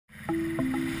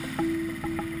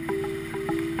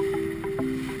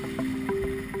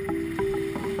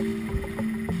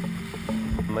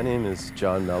My name is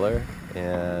John Mellor,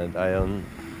 and I own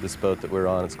this boat that we're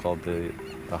on. It's called the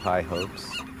High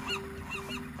Hopes.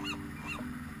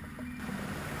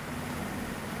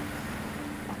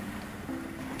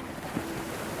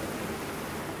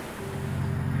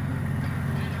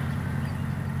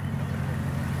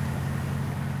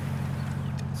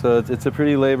 So it's a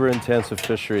pretty labor-intensive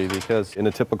fishery because in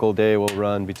a typical day we'll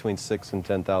run between 6,000 and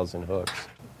 10,000 hooks.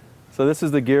 So this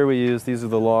is the gear we use. These are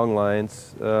the long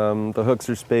lines. The hooks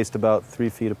are spaced about 3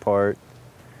 feet apart,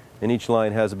 and each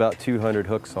line has about 200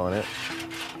 hooks on it.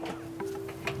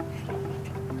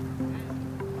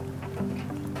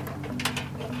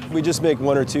 We just make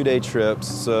 1 or 2 day trips,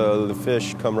 so the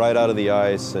fish come right out of the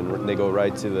ice and they go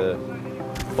right to the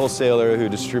wholesaler who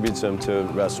distributes them to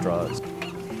restaurants.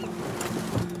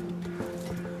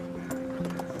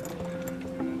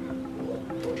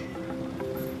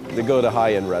 They go to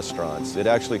high-end restaurants. It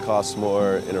actually costs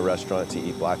more in a restaurant to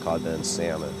eat black cod than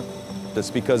salmon.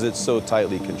 That's because it's so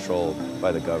tightly controlled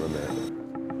by the government.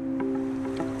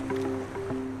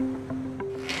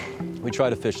 We try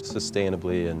to fish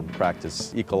sustainably and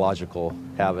practice ecological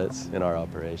habits in our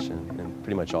operation, and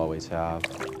pretty much always have.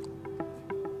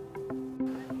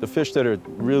 The fish that are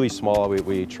really small,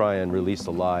 we try and release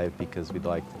alive because we'd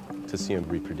like to see them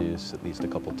reproduce at least a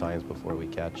couple times before we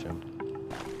catch them.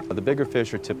 The bigger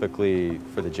fish are typically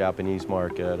for the Japanese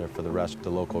market or for the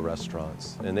local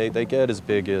restaurants. And they get as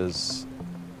big as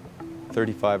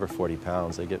 35 or 40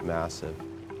 pounds. They get massive.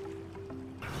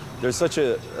 There's such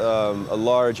a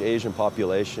large Asian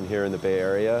population here in the Bay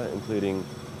Area, including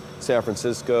San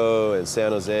Francisco and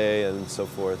San Jose and so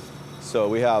forth. So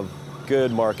we have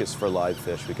good markets for live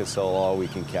fish. We can sell all we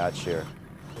can catch here.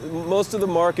 Most of the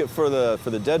market for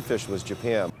the dead fish was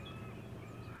Japan.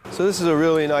 So this is a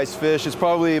really nice fish. It's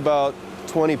probably about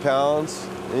 20 pounds.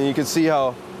 And you can see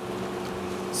how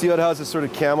it has this sort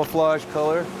of camouflage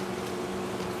color.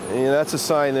 And that's a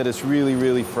sign that it's really,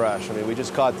 really fresh. I mean, we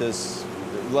just caught this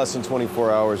less than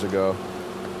 24 hours ago.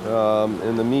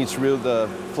 And the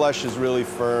flesh is really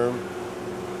firm.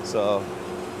 So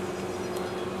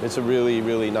it's a really,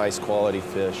 really nice quality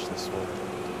fish, this one.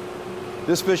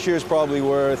 This fish here is probably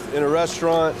worth, in a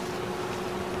restaurant,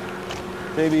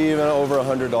 maybe even over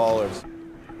 $100.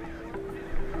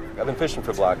 I've been fishing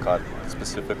for black cod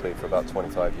specifically for about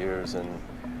 25 years, and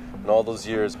in all those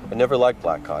years, I never liked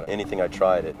black cod. Anything I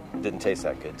tried, it didn't taste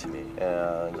that good to me.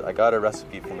 And I got a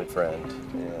recipe from a friend,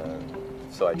 and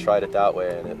so I tried it that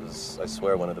way, and it was, I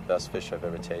swear, one of the best fish I've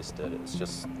ever tasted. It's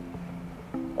just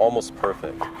almost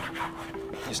perfect.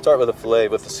 You start with a fillet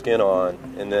with the skin on,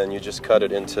 and then you just cut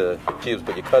it into cubes,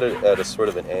 but you cut it at a sort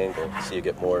of an angle so you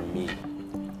get more meat.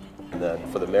 And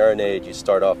then for the marinade, you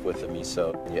start off with the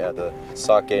miso. You add the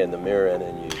sake and the mirin,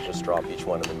 and you just drop each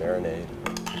one in the marinade.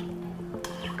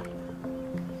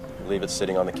 You leave it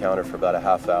sitting on the counter for about a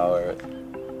half hour.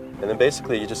 And then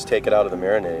basically you just take it out of the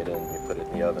marinade and you put it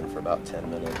in the oven for about 10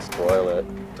 minutes. Broil it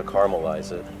to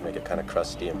caramelize it, make it kind of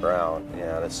crusty and brown.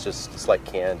 And it's like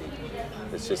candy.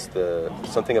 It's just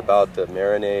something about the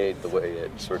marinade, the way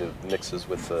it sort of mixes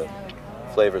with the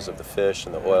flavors of the fish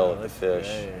and the oil of the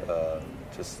fish.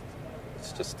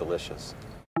 It's just delicious.